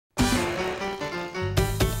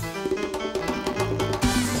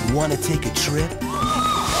Want to take a trip?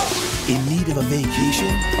 In need of a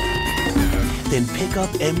vacation? Then pick up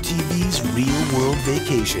MTV's Real World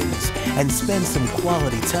Vacations and spend some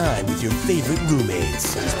quality time with your favorite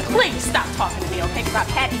roommates. Please stop talking to me, okay? Because I've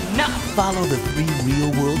had enough. Follow the 3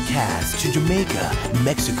 Real World casts to Jamaica,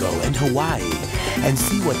 Mexico, and Hawaii, and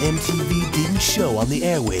see what MTV didn't show on the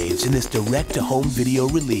airwaves in this direct-to-home video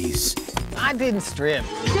release. I didn't strip.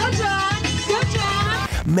 Good job. Good job.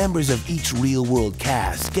 Members of each Real World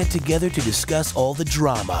cast get together to discuss all the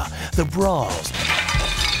drama, the brawls,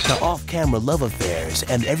 the off-camera love affairs,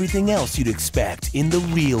 and everything else you'd expect in the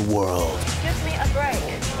real world. Give me a break,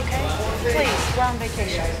 okay? Please, we're on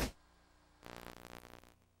vacation.